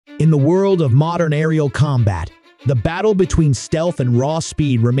In the world of modern aerial combat, the battle between stealth and raw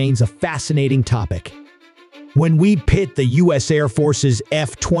speed remains a fascinating topic. When we pit the U.S. Air Force's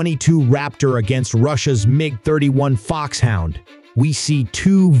F-22 Raptor against Russia's MiG-31 Foxhound, we see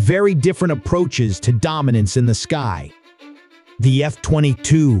two very different approaches to dominance in the sky. The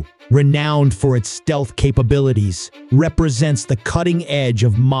F-22, renowned for its stealth capabilities, represents the cutting edge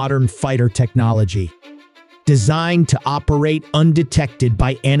of modern fighter technology. Designed to operate undetected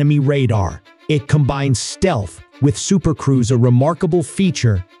by enemy radar, it combines stealth with supercruise, a remarkable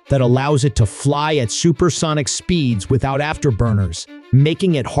feature that allows it to fly at supersonic speeds without afterburners,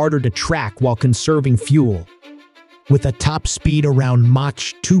 making it harder to track while conserving fuel. With a top speed around Mach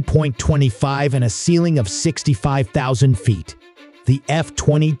 2.25 and a ceiling of 65,000 feet, the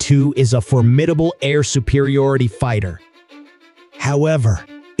F-22 is a formidable air superiority fighter. However,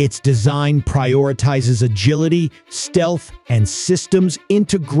 its design prioritizes agility, stealth, and systems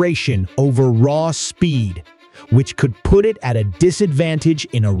integration over raw speed, which could put it at a disadvantage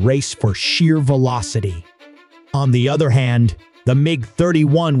in a race for sheer velocity. On the other hand, the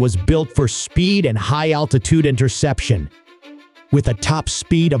MiG-31 was built for speed and high-altitude interception. With a top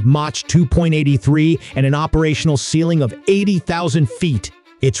speed of Mach 2.83 and an operational ceiling of 80,000 feet,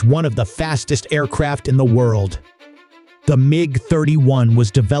 it's one of the fastest aircraft in the world. The MiG-31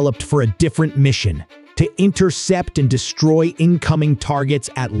 was developed for a different mission: to intercept and destroy incoming targets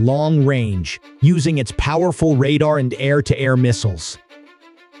at long range, using its powerful radar and air-to-air missiles.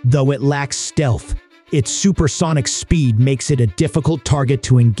 Though it lacks stealth, its supersonic speed makes it a difficult target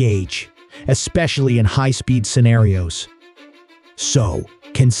to engage, especially in high-speed scenarios. So,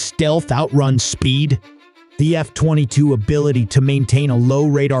 can stealth outrun speed? The F-22's ability to maintain a low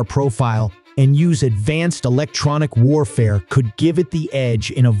radar profile and use advanced electronic warfare could give it the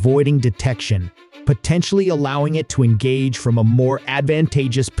edge in avoiding detection, potentially allowing it to engage from a more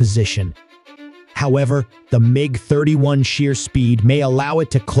advantageous position. However, the MiG-31's sheer speed may allow it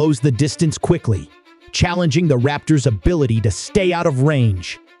to close the distance quickly, challenging the Raptor's ability to stay out of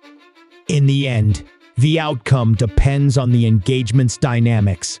range. In the end, the outcome depends on the engagement's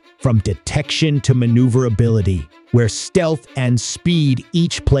dynamics, from detection to maneuverability, where stealth and speed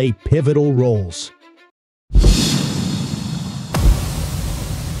each play pivotal roles.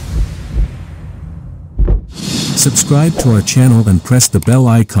 Subscribe to our channel and press the bell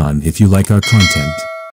icon if you like our content.